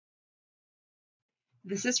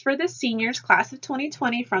This is for the seniors, class of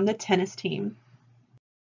 2020 from the tennis team.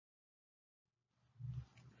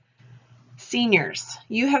 Seniors,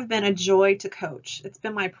 you have been a joy to coach. It's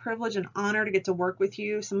been my privilege and honor to get to work with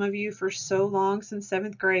you, some of you for so long, since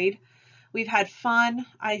 7th grade. We've had fun.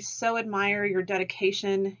 I so admire your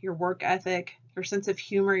dedication, your work ethic, your sense of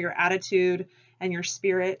humor, your attitude, and your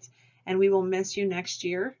spirit, and we will miss you next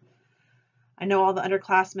year. I know all the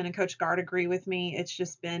underclassmen and Coach Gard agree with me. It's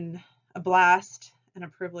just been a blast and a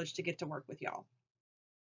privilege to get to work with y'all.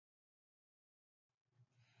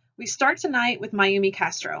 We start tonight with Mayumi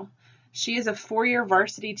Castro. She is a 4-year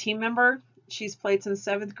varsity team member. She's played since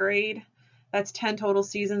 7th grade. That's 10 total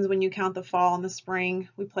seasons when you count the fall and the spring.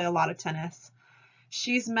 We play a lot of tennis.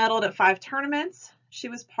 She's medaled at 5 tournaments. She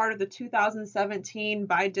was part of the 2017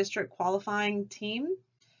 by-district qualifying team.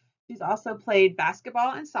 She's also played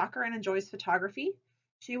basketball and soccer and enjoys photography.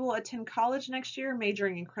 She will attend college next year,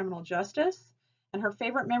 majoring in criminal justice. And her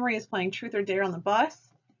favorite memory is playing Truth or Dare on the bus.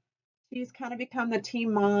 She's kind of become the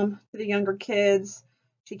team mom to the younger kids.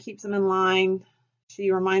 She keeps them in line.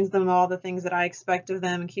 She reminds them of all the things that I expect of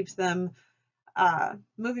them and keeps them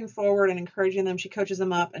moving forward and encouraging them. She coaches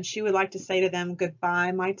them up, and she would like to say to them,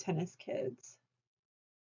 goodbye, my tennis kids.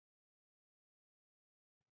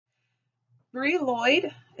 Bree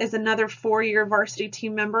Lloyd is another 4-year varsity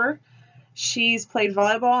team member. She's played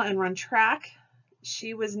volleyball and run track.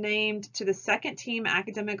 She was named to the 2nd team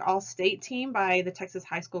academic all-state team by the Texas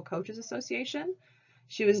High School Coaches Association.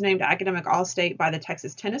 She was named academic all-state by the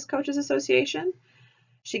Texas Tennis Coaches Association.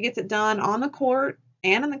 She gets it done on the court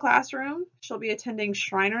and in the classroom. She'll be attending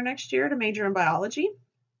Schreiner next year to major in biology.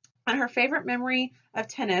 And her favorite memory of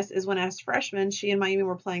tennis is when, as freshmen, she and Mayumi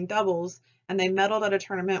were playing doubles, and they medaled at a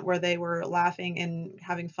tournament where they were laughing and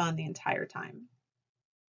having fun the entire time.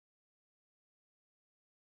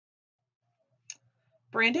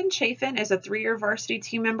 Brandon Chafin is a 3-year varsity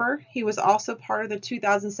team member. He was also part of the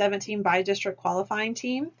 2017 by-district qualifying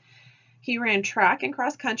team. He ran track and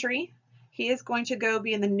cross country. He is going to go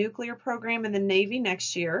be in the nuclear program in the Navy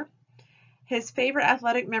next year. His favorite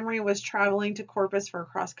athletic memory was traveling to Corpus for a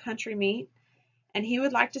cross country meet, and he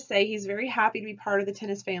would like to say he's very happy to be part of the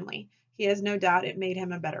tennis family. He has no doubt it made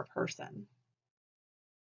him a better person.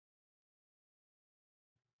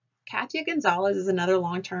 Katia Gonzalez is another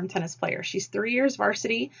long-term tennis player. She's 3 years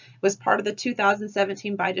varsity, was part of the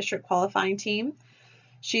 2017 by-district qualifying team.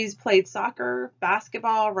 She's played soccer,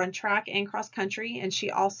 basketball, run track, and cross country, and she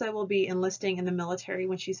also will be enlisting in the military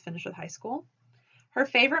when she's finished with high school. Her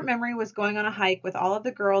favorite memory was going on a hike with all of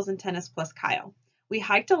the girls in tennis plus Kyle. We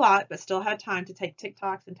hiked a lot, but still had time to take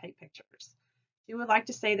TikToks and take pictures. She would like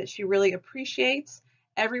to say that she really appreciates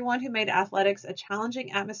everyone who made athletics a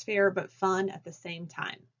challenging atmosphere but fun at the same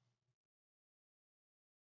time.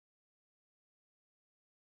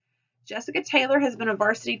 Jessica Taylor has been a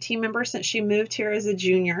varsity team member since she moved here as a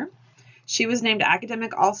junior. She was named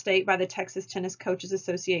academic all-state by the Texas Tennis Coaches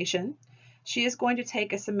Association. She is going to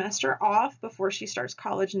take a semester off before she starts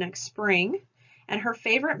college next spring, and her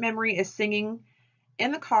favorite memory is singing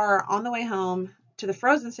in the car on the way home to the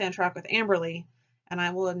Frozen soundtrack with Amberly, and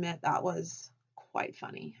I will admit that was quite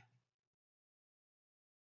funny.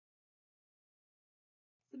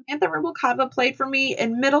 Samantha Rubalcava played for me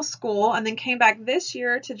in middle school and then came back this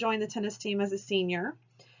year to join the tennis team as a senior.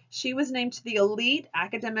 She was named to the Elite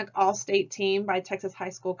Academic All-State Team by Texas High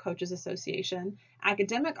School Coaches Association,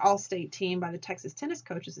 Academic All-State Team by the Texas Tennis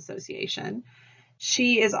Coaches Association.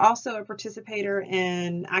 She is also a participator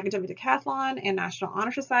in Academic Decathlon and National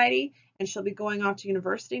Honor Society, and she'll be going off to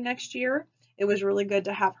university next year. It was really good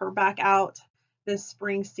to have her back out this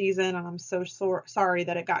spring season, and I'm so sorry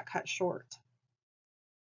that it got cut short.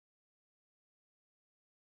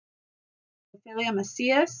 Ophelia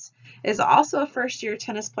Macias is also a first-year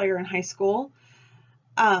tennis player in high school.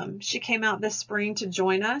 She came out this spring to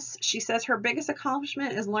join us. She says her biggest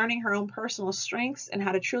accomplishment is learning her own personal strengths and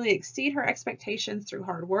how to truly exceed her expectations through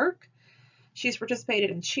hard work. She's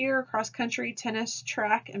participated in cheer, cross country, tennis,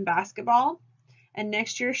 track, and basketball. And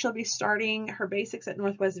next year she'll be starting her basics at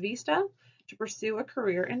Northwest Vista to pursue a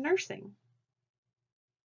career in nursing.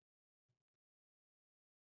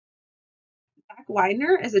 Zach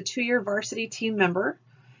Widener is a 2-year varsity team member.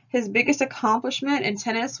 His biggest accomplishment in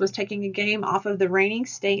tennis was taking a game off of the reigning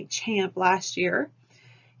state champ last year.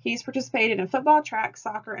 He's participated in football, track,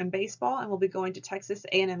 soccer, and baseball, and will be going to Texas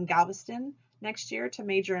A&M Galveston next year to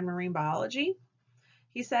major in marine biology.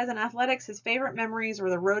 He says in athletics, his favorite memories were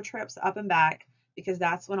the road trips up and back because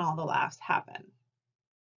that's when all the laughs happen.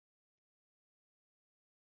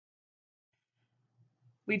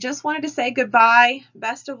 We just wanted to say goodbye.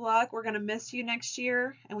 Best of luck. We're going to miss you next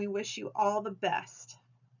year, and we wish you all the best.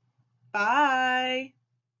 Bye.